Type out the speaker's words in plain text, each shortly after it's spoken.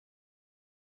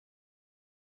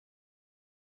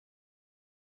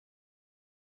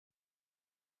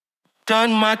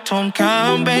Donne-moi ton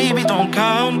cœur, baby, ton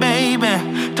cœur, baby.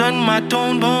 Donne-moi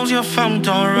ton bon yeux, femme,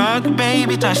 ton rock,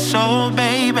 baby, ta soul,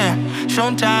 baby.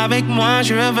 Chante avec moi,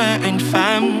 je veux une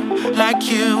femme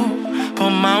like you pour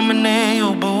m'emmener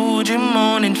au bout du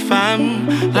monde, une femme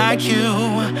like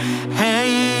you.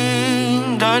 Hey,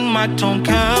 donne-moi ton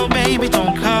cœur, baby,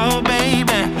 ton cœur,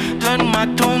 baby. Donne-moi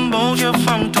ton beau yeux,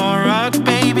 femme, ton rock,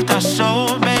 baby, ta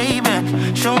soul,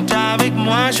 baby. Chante avec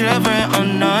moi, je veux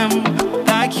un homme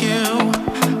like you.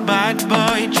 Bad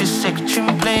boy, je sais que tu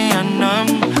me plais, un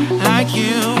homme like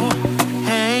you.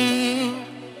 Hey,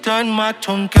 donne-moi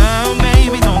ton cœur,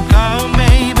 baby, ton cœur,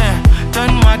 baby.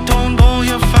 Donne-moi ton beau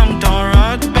yeux, femme, ton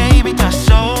rock, baby, ta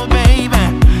soul, baby.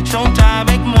 Chante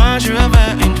avec moi, je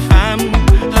veux une femme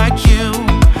like you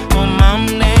pour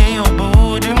m'emmener au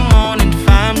bout du monde, une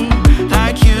femme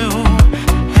like you.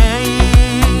 Hey,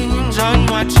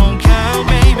 donne-moi ton cœur,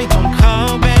 baby, ton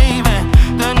cœur, baby.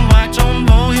 Donne-moi ton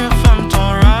beau yeux, femme, ton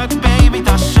rock, baby,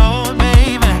 ta soul,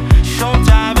 baby. Chante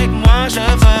avec moi, je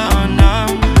veux un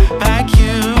homme like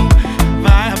you.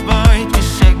 Bad boy, tu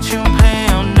sais que tu me plais,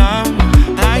 un homme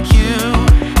like you.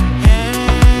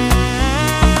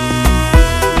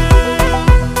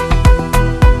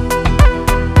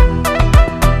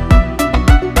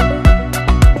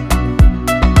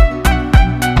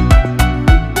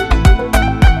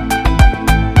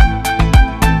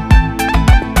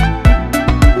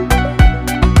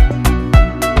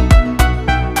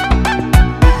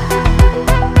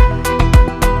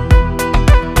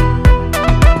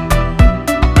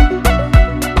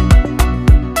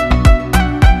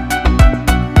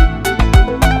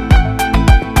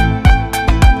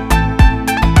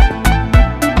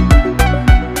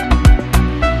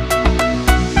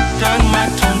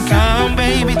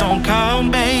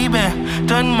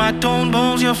 Donne-moi ton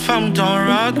bon yeux, femme, ton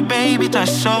rock, baby, ta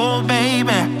soul,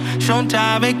 baby. Chante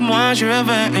avec moi, je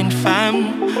veux une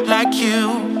femme like you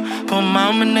pour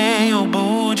m'emmener au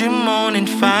bout du monde, une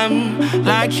femme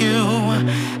like you.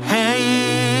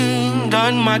 Hey,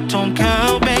 donne-moi ton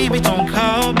cœur, baby, ton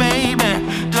cœur, baby.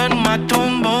 Donne-moi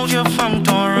ton beau yeux, femme,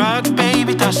 ton rock,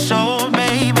 baby, ta soul,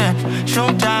 baby.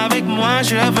 Chante avec moi,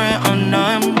 je veux un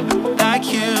homme like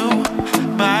you.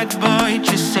 Bad boy,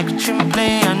 je sais que tu me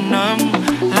plais, un homme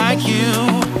like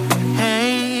you.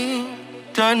 Hey,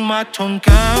 donne-moi ton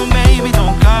cœur, baby,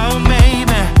 ton cœur,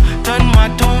 baby. Donne-moi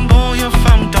ton beau yeux,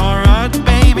 femme, ton rock,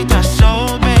 baby, ta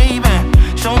soul, baby.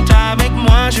 Chante avec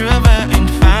moi, je veux une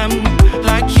femme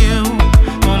like you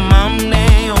pour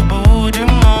m'emmener au bout du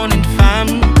monde, une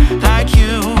femme like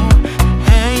you.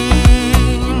 Hey,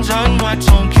 donne-moi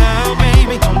ton cœur,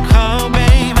 baby, ton cœur,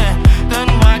 baby.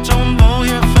 Donne-moi ton beau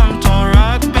yeux, femme, ton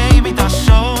rock, baby, ta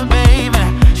soul, baby.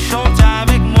 Chante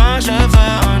avec moi, je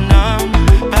veux un homme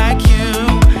like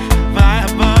you.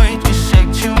 Bad boy, tu sais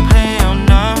que tu me plais, un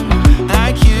homme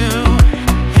like you.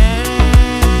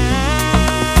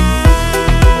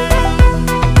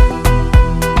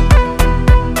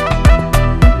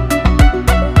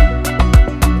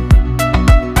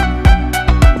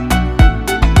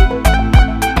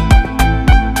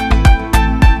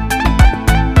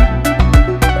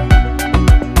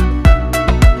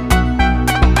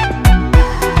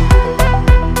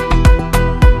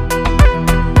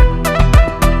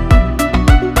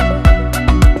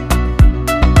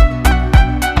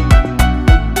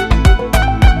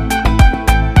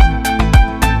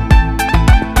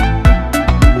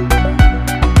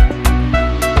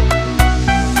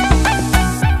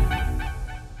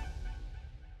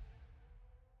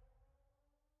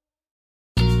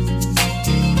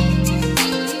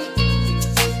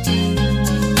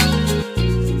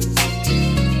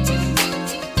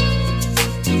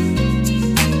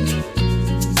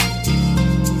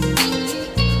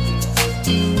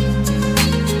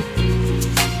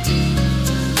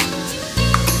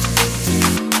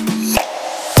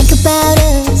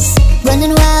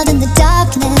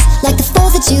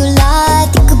 July,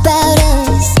 think about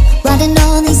us, riding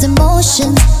on these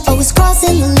emotions, always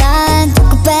crossing the line.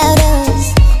 Think about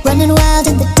us, running wild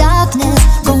in the darkness,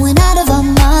 going out of our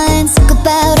minds. Think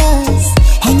about us,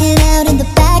 hanging out in the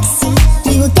backseat,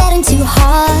 we were getting too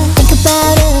hard. Think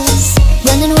about us,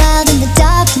 running wild in the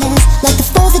darkness, like the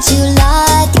 4th of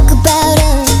July. Think about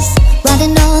us,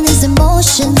 riding on these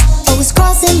emotions, always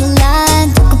crossing the line.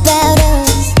 Think about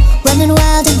us, running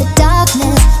wild in the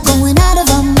darkness, going out of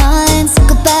our minds.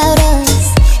 Think about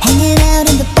us, hanging out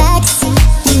in the backseat,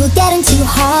 we were getting too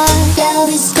hard. Love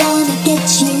is gonna get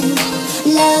you,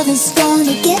 love is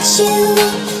gonna get you.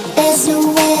 There's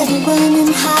nowhere to run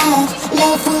and hide,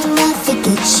 love will not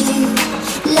forget you.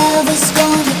 Love is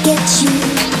gonna get you,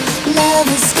 love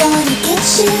is gonna get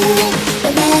you, no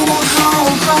matter how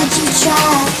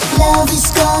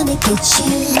get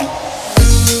you.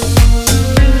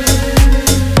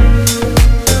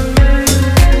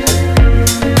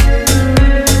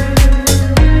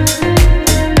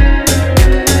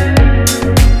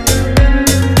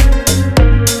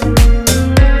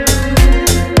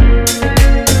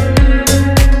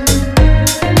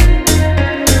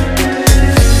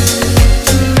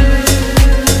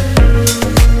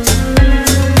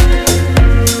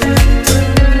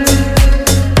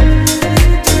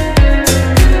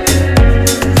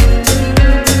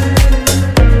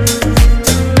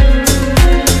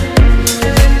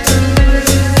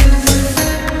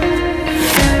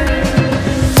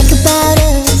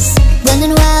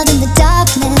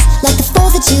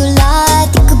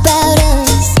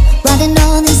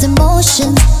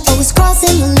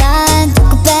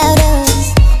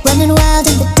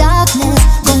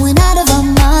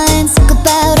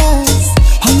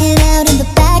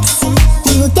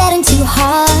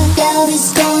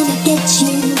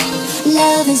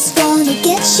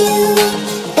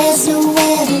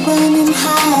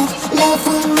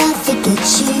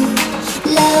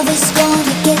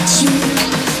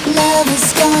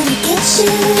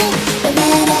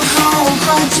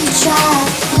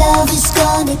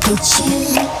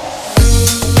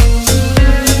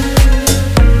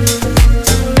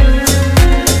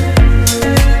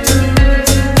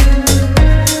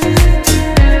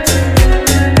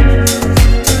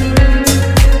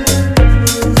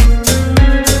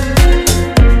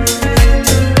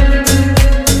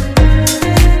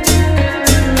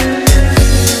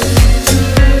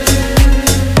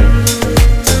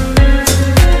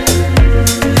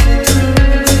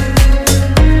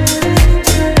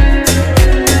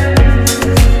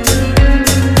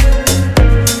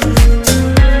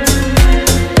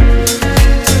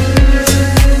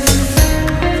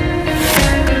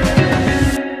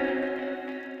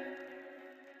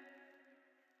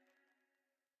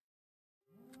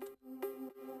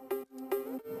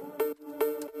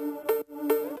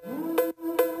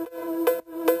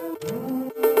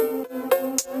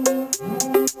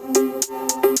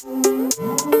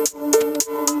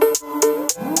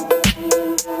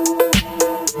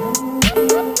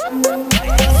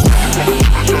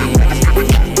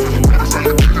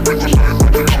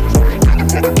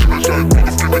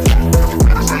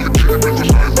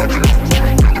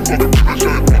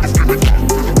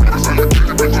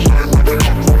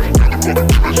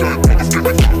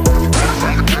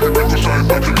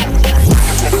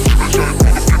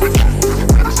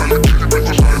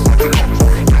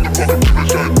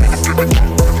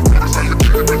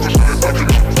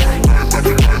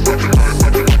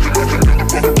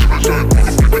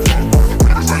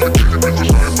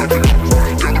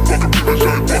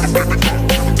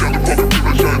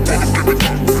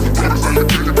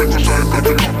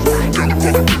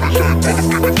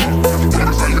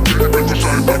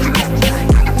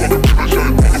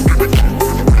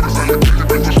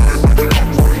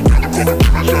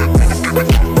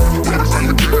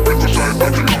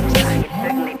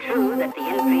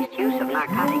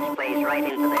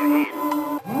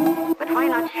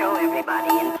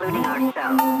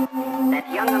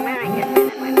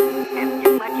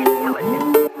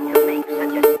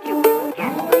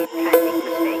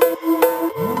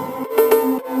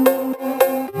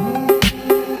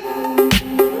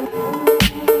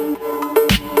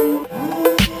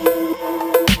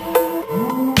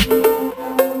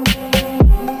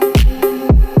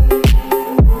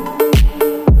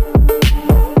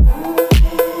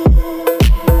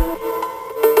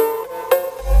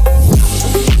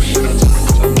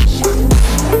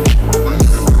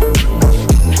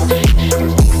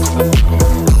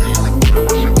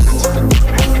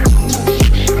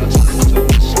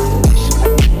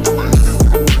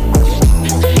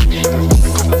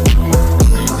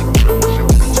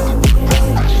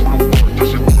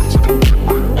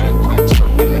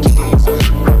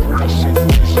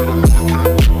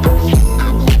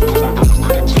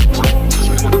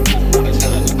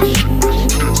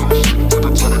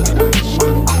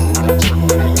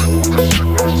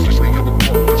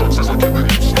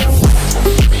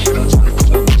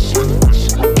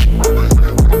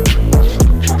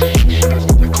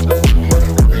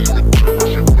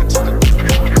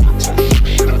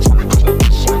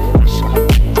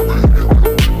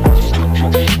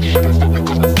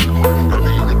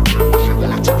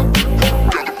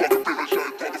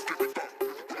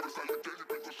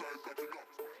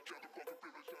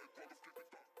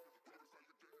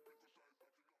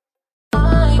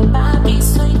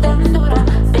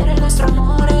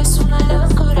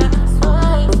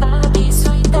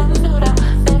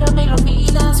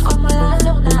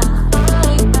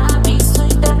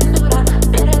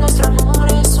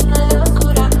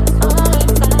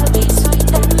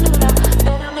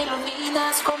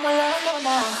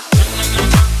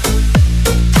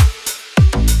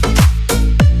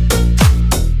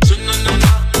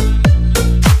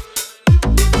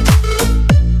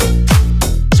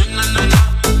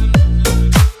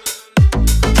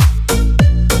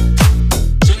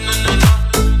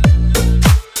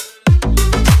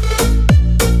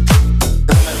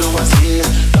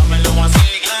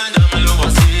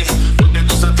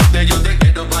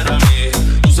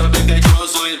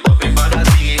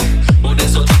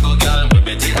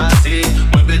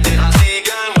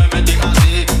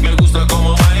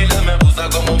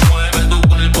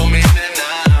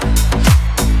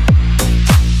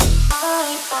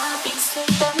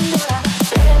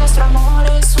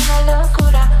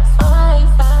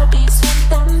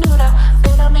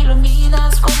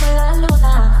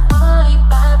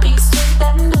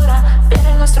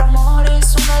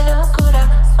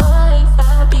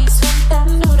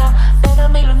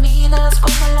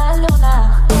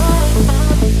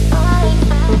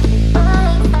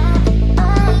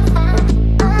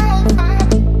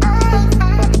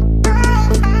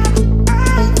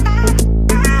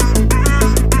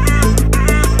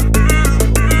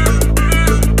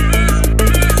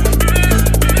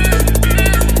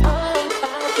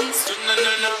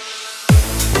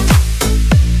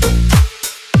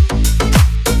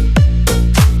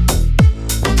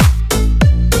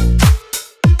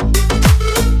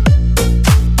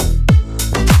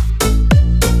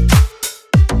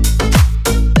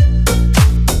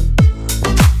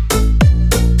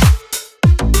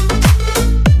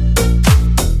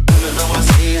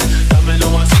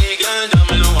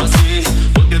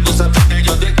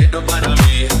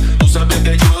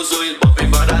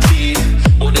 ti.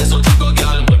 Por eso chico,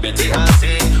 girl, muévete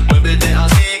así,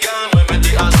 girl,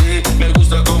 muévete así. Me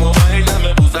gusta como baila,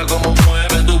 me gusta como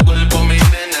mueve tu cuerpo, mi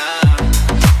nena.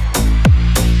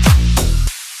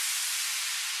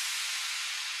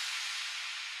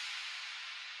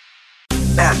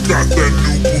 I got that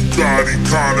new Bugatti,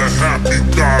 kinda happy,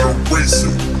 gotta race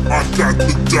it. I got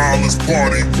the dollars,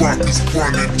 party rockers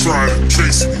running, try to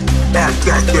chase me. I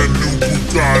got that new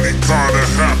Bugatti, kinda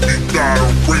happy, gotta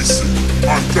race it.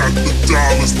 I got the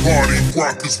dollars, party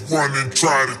rockers running,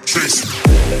 try to chase me.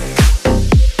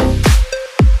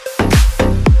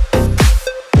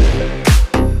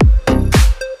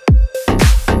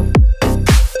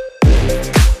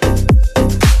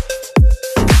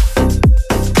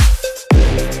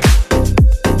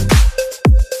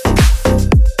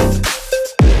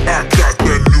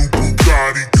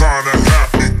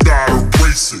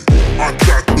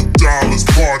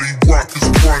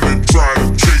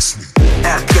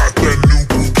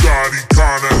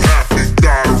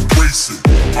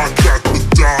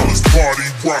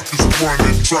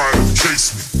 Try to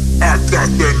chase me. I got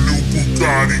that new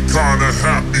Bugatti, kinda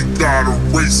happy, gotta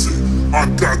race it. I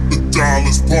got the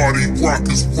dollars, party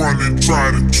rockers running,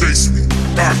 try to chase me.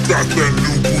 I got that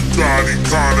new Bugatti,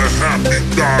 kinda happy,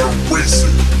 gotta race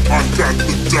it. I got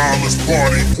the dollars,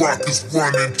 party rockers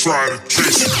running, try to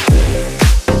chase me.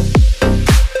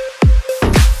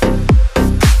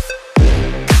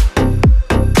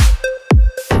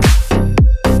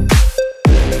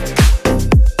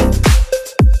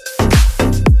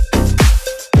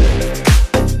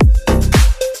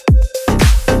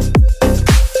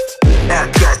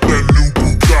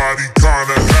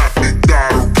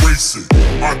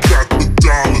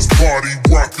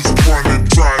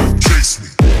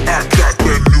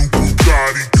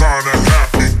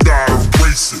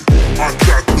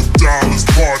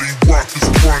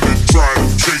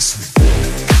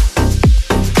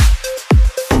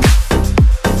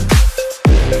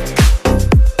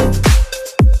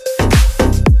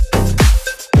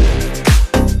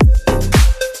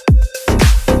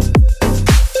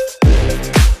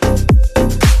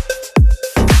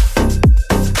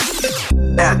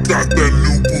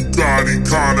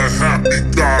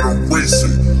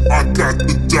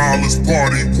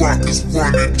 Party rockers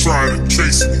running, try to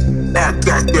chase me. I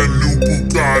got that new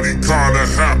Bugatti, kinda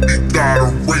happy,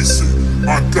 gotta race it.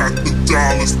 I got the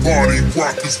dollars, party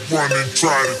rockers running,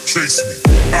 try to chase me.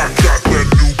 I got that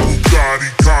new Bugatti,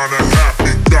 kinda happy.